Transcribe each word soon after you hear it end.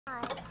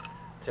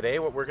Today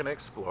what we're going to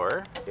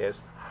explore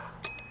is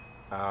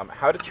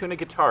how to tune a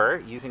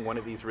guitar using one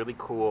of these really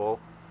cool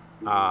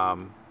a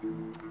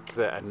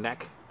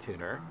neck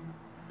tuner.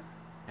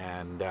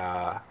 And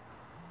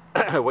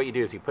what you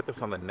do is you put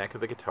this on the neck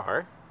of the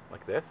guitar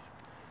like this,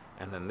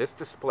 and then this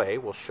display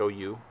will show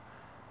you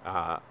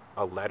a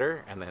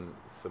letter and then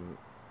some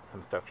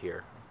stuff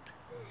here.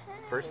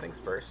 First things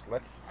first,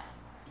 let's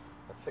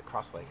sit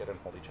cross-legged and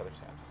hold each other's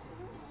hands.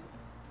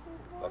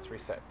 Let's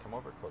reset. Come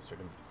over closer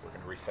to me. We're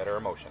going to reset our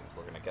emotions.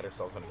 We're going to get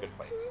ourselves in a good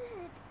place.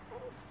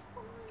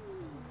 Come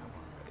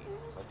on, buddy.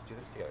 Let's do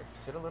this together.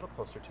 Sit a little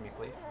closer to me,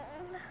 please.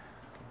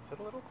 Sit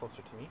a little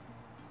closer to me.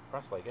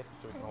 Cross-legged,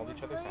 so we can hold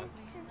each other's hands.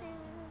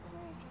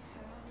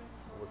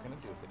 We're going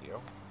to do a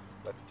video.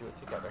 Let's do it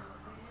together.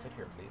 Sit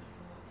here, please.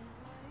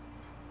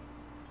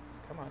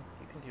 Come on,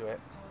 you can do it.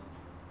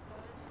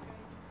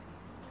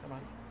 Come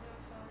on.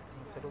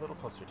 Sit a little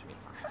closer to me.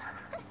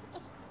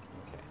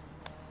 Okay.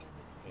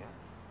 Yeah.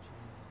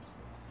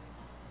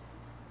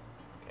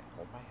 Okay,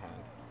 hold my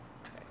hand.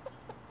 Okay.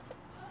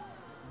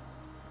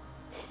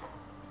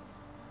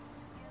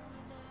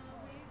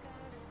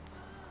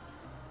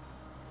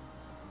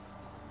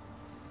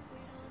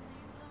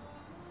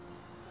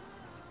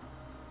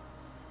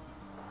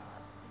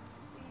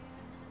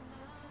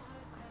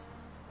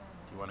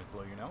 Do you want to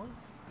blow your nose?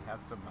 I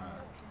have some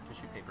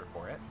tissue paper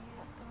for it.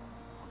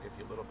 I'll give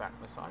you a little back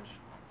massage.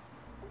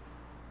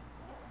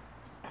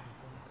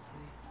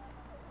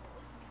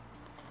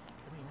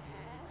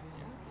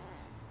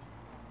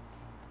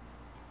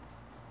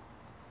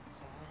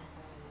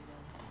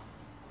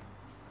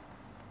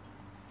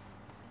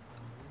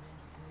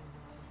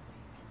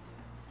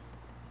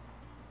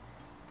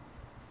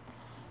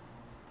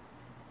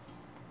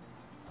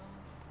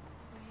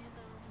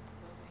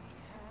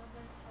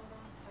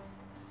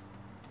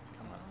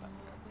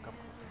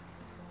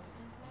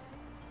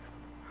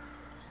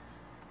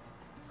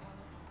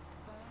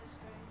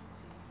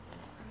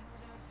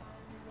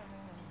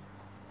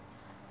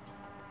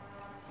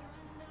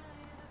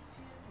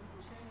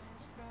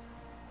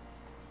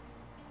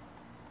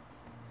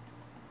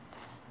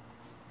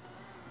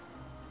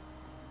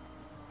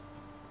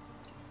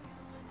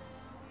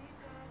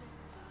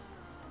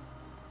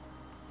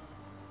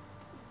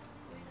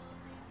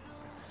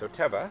 So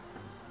Teva,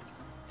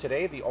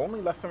 today the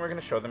only lesson we're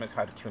going to show them is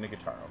how to tune a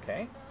guitar,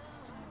 okay?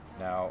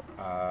 Now,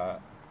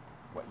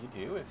 what you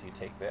do is you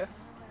take this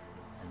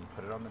and you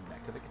put it on the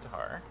neck of the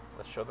guitar.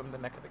 Let's show them the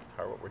neck of the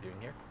guitar, what we're doing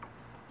here.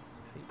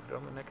 See, put it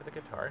on the neck of the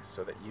guitar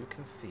so that you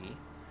can see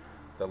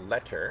the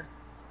letter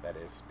that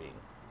is being,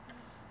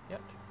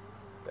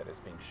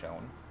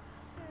 shown.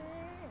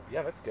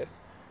 Yeah, that's good.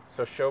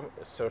 So show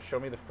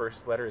me the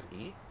first letter is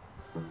E.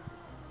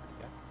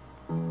 Yeah,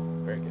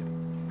 very good.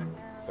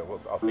 So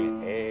I'll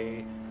sing it.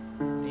 A,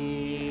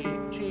 D,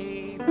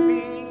 G, B,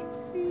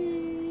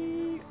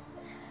 E.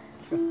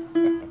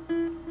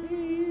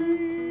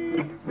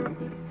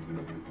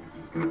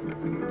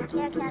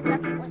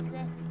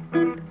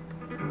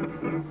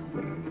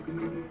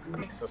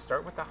 Okay, so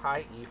start with the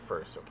high E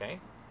first, okay?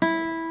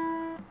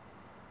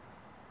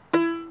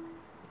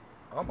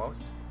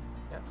 Almost.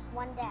 Yeah.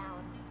 One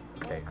down.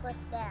 Okay. And click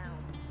down.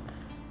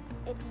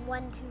 It's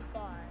one too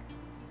far.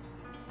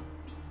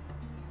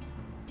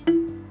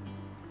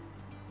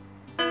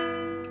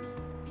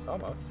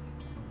 Almost.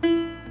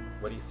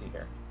 What do you see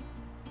here?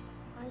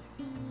 I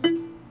see.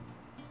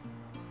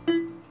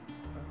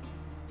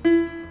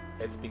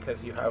 It's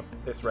because you have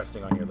this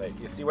resting on your leg.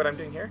 You see what I'm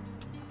doing here?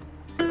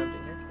 See what I'm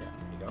doing here? Yeah,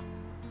 there you go.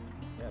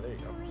 Yeah, there you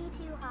go.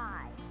 3 too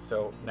high.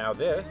 So now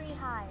this, 3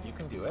 higher. you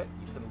can do it.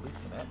 You can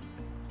loosen it.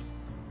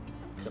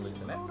 You can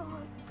loosen it. Hold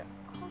on. Okay.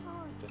 Hold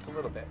on. Just a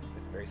little bit.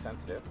 It's very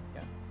sensitive.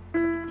 Yeah. You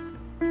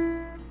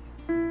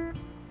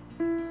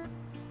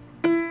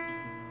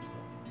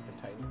can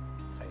tighten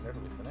it,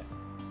 loosen it.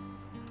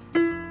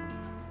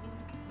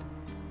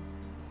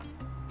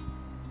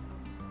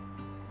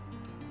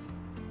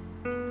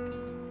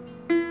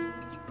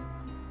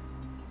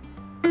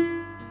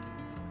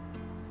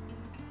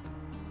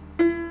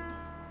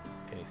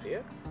 Can you see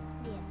it?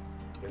 Yeah.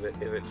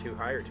 Is it too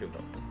high or too low? So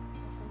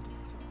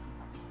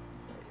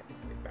yeah,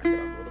 back it up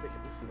a little bit.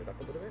 Loosen it up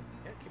a little bit.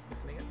 Yeah, keep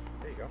loosening it.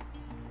 There you go.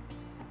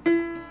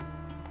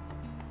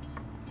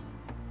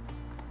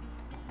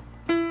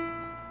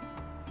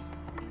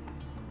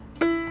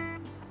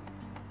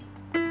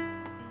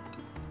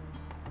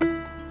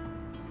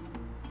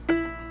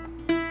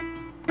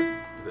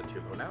 Is it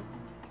too low now?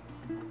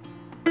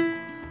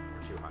 Or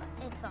too high?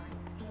 It's fine.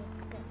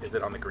 It's good. Is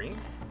it on the green?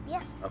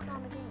 Yes, Okay. it's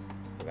on the green.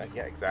 So that,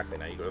 yeah, exactly.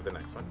 Now you go to the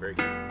next one. Very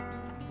good.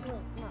 Wait,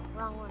 no,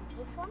 wrong one.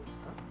 This one?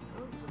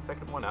 Oh, the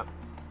second one up.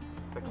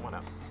 Second one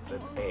up.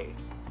 That's A.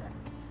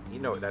 You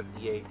know that's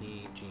E, A,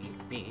 D, G,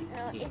 B,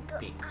 E,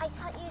 B. I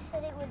thought you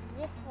said it was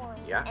this one.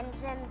 Yeah? And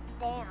then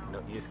down.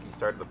 No, you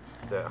start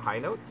the high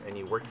notes and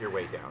you work your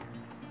way down.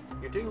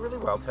 You're doing really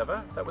well,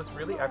 Teva. That was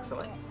really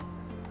excellent.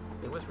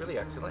 It was really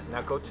excellent.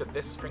 Now go to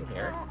this string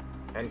here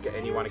and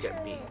you want to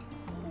get B.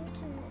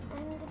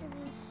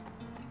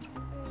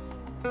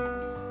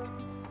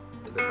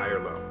 Is it high or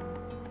low?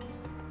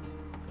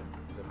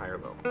 Is high or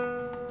low?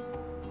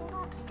 Hold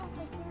on, stop,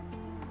 I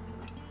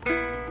can't.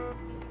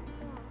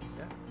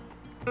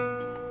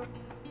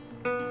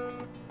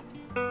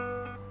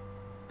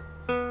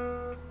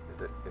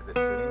 Is it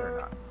tuning or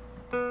not?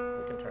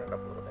 We can turn it up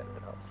a little bit if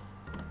it helps.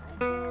 I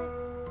can't.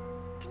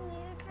 Can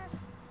you just...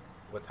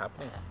 What's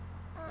happening?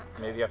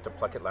 Maybe you have to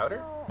pluck it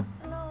louder?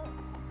 No,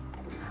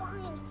 it's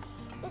fine.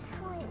 It's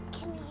fine.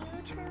 Can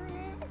you turn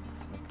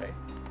it? Okay.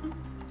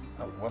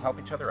 Oh, we'll help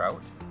each other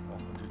out. We'll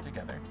do it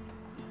together.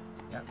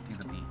 Yeah, do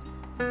the B.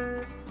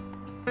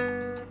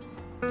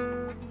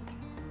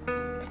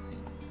 Let's see.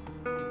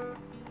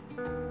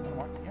 One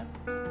more, yeah.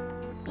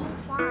 B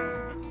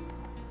fine.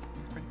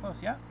 It's pretty close,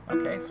 yeah.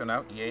 Okay, so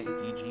now E, A,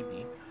 D, G,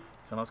 B.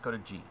 So now let's go to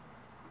G.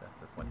 That's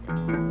this one here.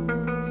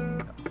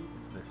 No,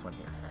 it's this one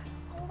here.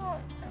 Hold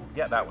on.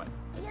 Yeah, that one.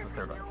 It's Yes, the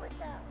third I know one. it's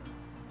that.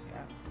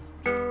 Yeah.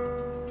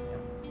 Yeah.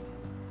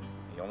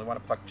 You only want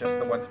to pluck just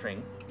the one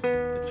string,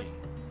 the G.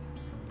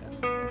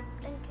 And tune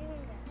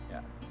that.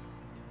 Yeah.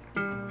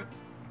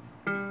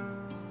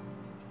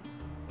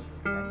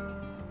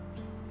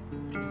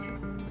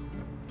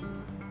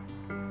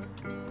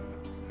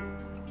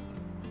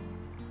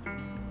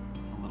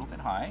 A little bit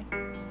high.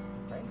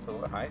 Right, it's a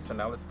little bit high. So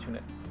now let's tune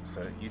it.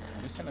 So you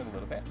loosen it a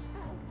little bit.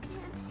 I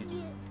can't see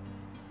it.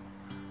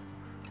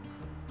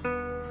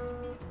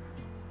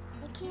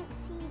 I can't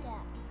see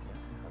that. Yeah,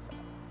 how's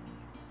that?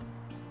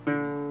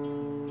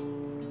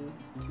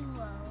 Too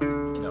low.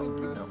 It's No, a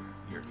D. no,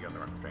 you're on the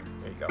wrong string.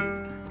 There you go.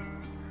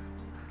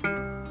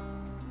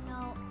 No,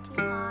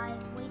 too high.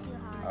 Way too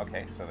high.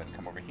 Okay, so then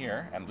come over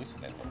here and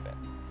loosen it a little bit.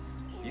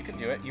 You can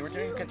do it. You were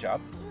doing a good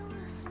job. You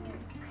listen.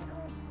 I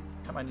don't...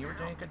 Come on, you were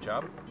doing a good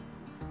job.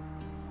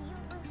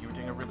 You were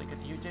doing a really good.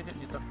 You did it.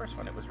 The first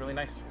one. It was really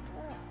nice.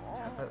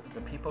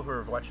 The people who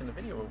are watching the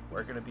video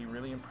are going to be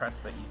really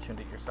impressed that you tuned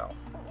it yourself.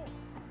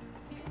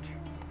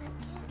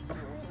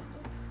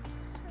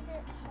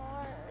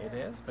 It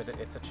is, but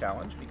it's a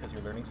challenge because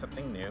you're learning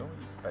something new,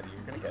 but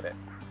you're going to get it.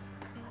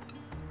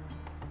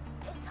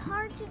 It's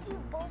hard to do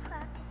both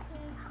at the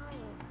same time.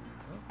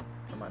 Oh,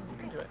 come on, you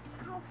can do it.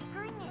 I'll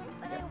string it,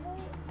 but Yeah. I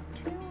won't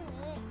tune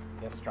it.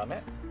 Yes, strum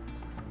it.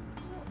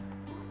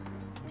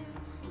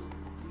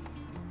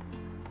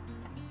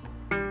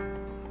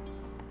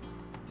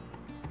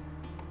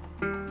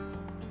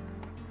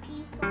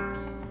 G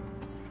fine.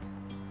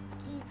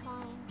 G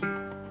fine.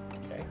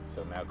 Okay,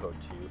 so now go to,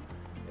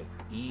 it's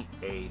E,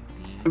 A,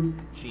 D,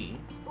 G.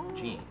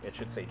 G, it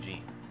should say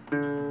G.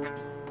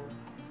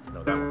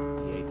 No, that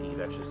one, E, A, D,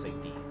 that should say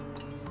D.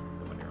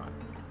 The one you're on.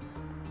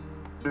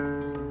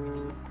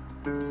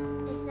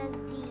 It says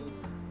D.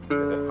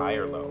 Is it high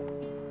or low?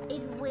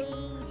 It's way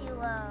too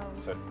low.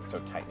 So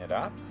tighten it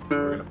up.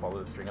 We're going to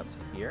follow the string up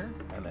to here,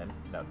 and then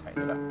now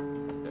tighten it up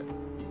like this.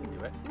 You can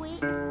do it.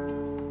 Wait.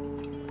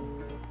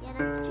 Yeah,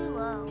 that's too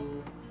low.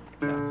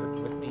 Yeah, so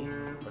with me,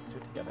 let's do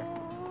it together.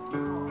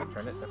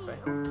 Turn it this way.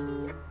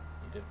 Okay.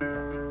 You did,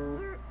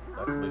 yeah.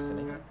 That's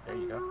loosening it. There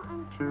you go.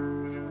 I'm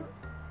trying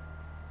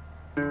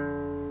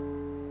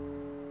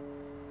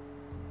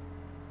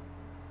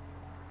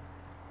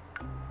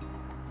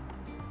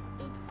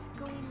It's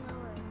going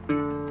lower.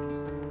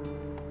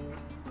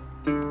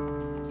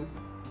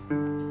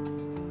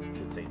 It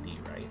should say D,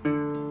 right?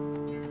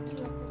 Yes, it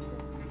says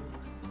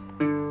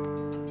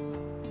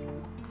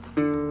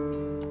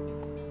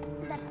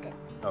that's good.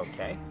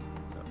 Okay.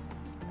 So,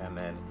 and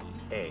then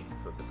E, A.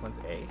 So this one's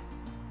A.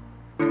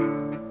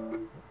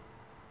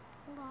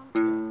 Hold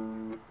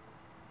on.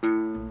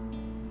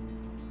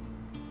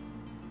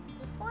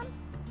 This one?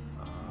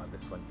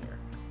 This one here.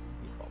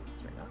 You follow the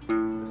string up. It's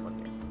this one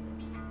here.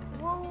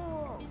 Whoa, whoa,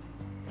 whoa.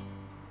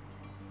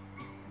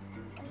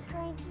 I'm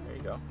trying to. There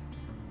you go.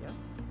 Yeah.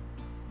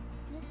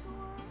 This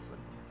one. This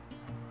one here.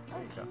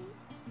 There you go. Okay.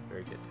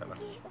 Very good, Teva.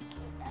 Okay.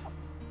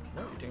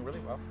 No, you're doing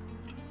really well.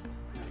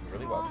 You're doing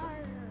really well.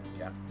 Harder.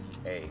 Yeah.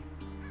 E, A.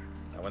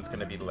 That one's going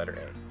to be the letter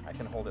A. I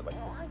can hold it like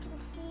Oh, I this. can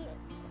see it.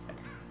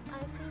 Okay.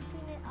 I'm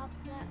facing it up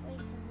that way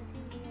because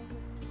it's easier to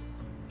see.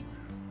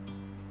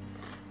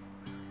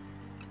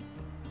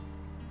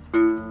 This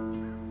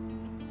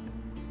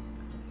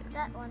one here.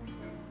 That one's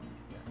good.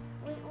 Yeah.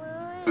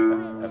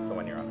 Wait. That's the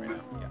one you're on right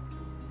now. Yeah.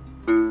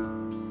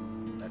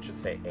 That should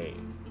say A.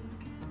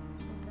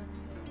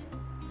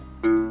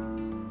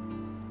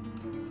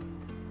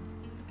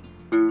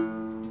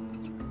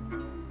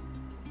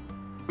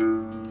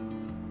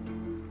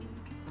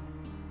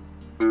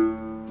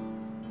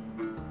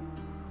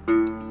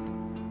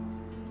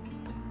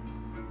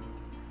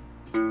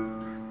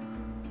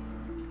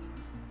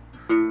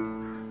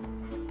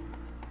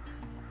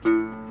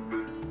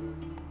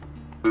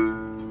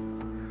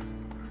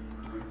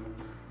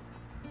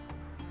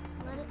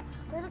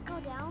 Let it go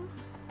down.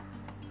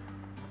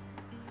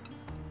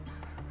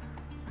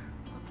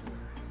 Okay.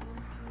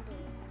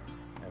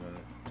 And then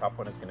the top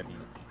one is going to be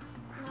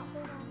Now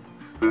hold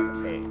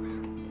on. A.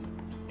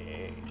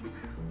 A.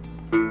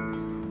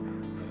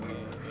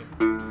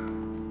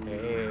 A.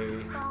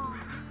 Stop.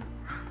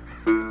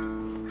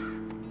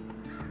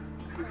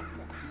 That's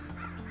good.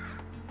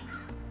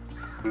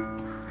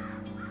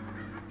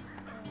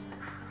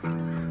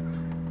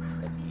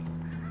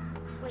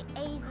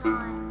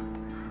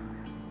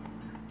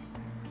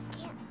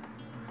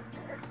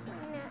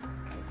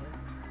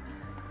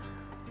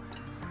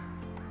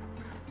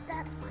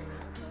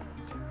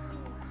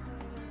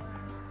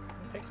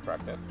 takes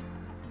practice.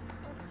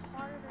 It's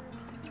harder.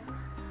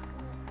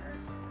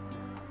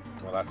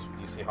 Well, that's,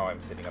 you see how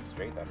I'm sitting up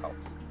straight? That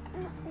helps. It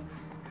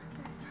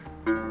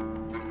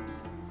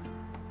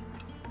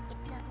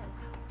doesn't.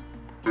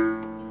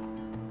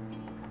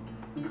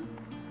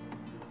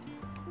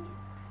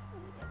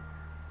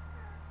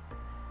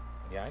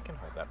 Yeah, I can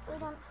hold that for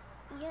Hold you. on.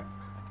 Yes.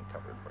 I can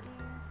cover it for you.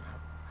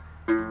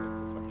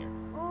 It's this one here.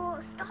 Oh,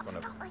 stop, That's one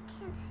of- stop. I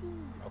can't see.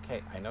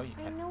 Okay, I know you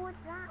I can. know it's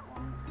that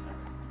one.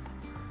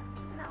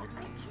 No, I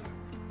can't.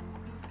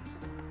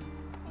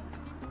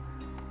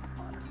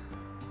 Hold on.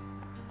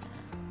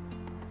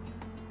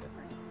 This.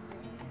 Right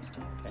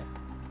there. Okay.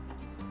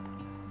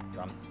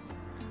 Done.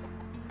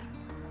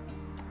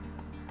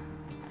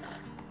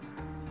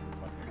 This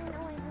one I here.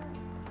 know, I know.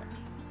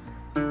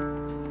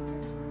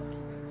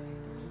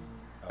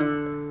 Oh,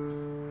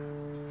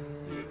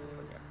 okay. He is this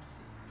one here.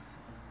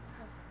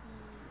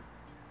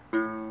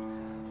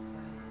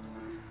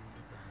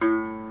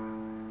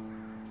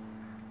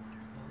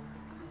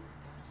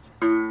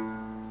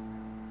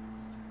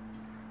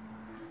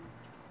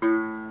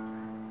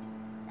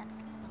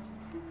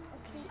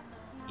 Okay.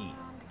 E. Now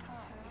on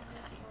top.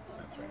 Yeah, E.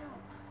 That's right.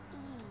 E.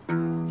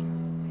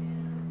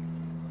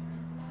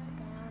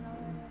 Down a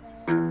little bit.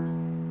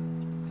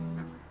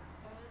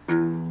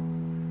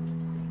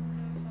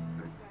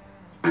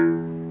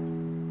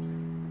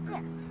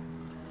 Yes.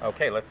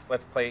 Okay, let's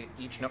play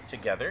each note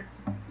together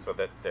so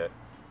that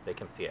they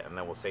can see it, and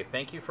then we'll say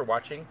thank you for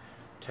watching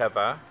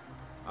Teva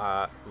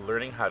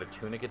learning how to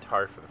tune a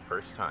guitar for the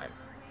first time.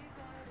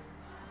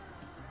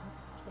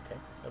 It's okay,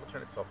 it'll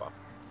turn itself off.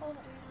 Hold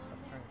on.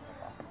 It'll turn itself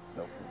off.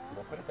 So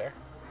we'll put it there.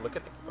 Look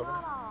at the over.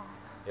 Not off.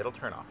 It'll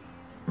turn off.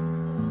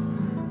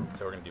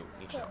 So we're gonna do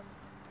each Okay. note.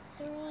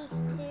 3,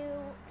 2,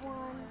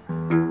 1.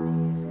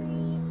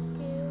 3,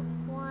 2,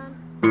 1.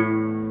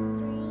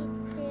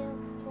 3, 2,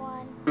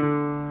 1.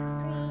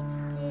 3,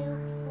 2,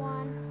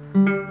 1.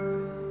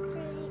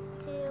 3,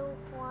 2,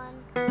 1.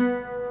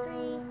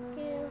 3,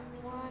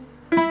 2, 1.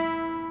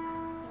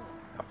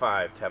 A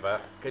 5, Teva.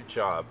 Good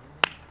job.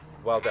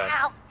 Well done.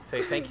 Ow.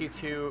 Say thank you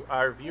to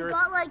our viewers.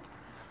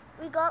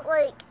 We got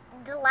like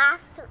the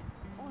last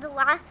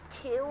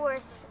two, or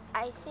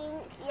I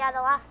think, yeah,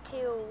 the last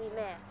two we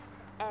missed,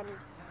 and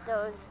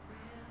those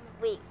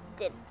we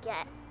did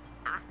get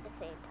at the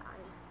same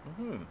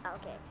time.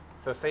 Okay.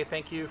 So say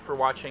thank you for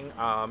watching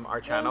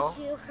our channel.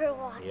 Thank you for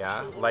watching.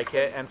 Yeah, like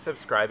it and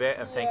subscribe it,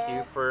 and thank you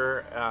Yes.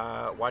 for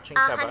watching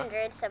Teva.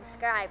 100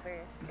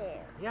 subscribers too.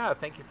 Yeah,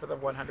 thank you for the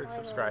 100 I know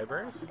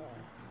subscribers.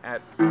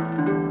 that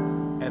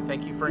And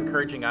thank you for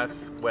encouraging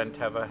us when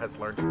Teva has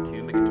learned to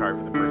tune the guitar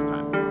for the first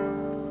time.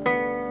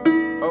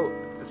 Oh,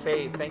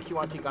 say thank you,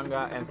 Auntie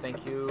Ganga, and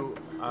thank you,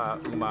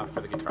 Uma, for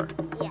the guitar.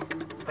 too. Yes.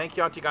 Thank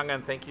you, Auntie Ganga,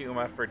 and thank you,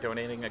 Uma, for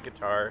donating a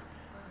guitar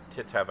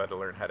to Teva to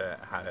learn how to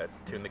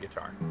tune the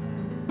guitar.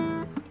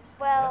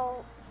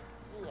 Well,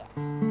 yes.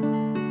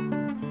 Don't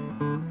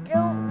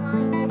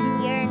mind if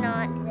you're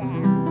not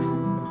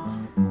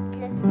them.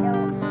 Just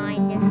don't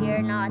mind if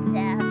you're not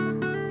them.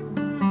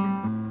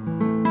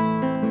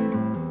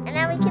 And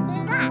now we can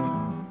do that.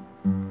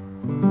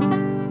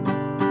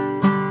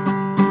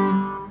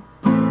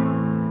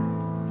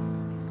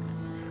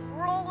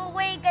 Roll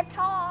away,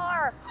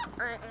 guitar.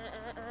 Very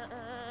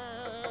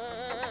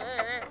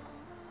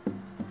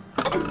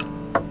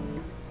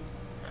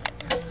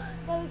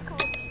cool.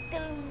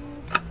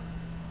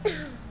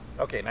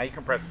 Okay, now you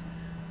can press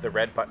the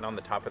red button on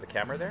the top of the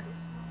camera there.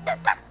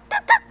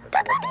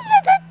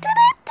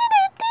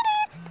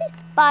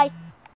 Bye.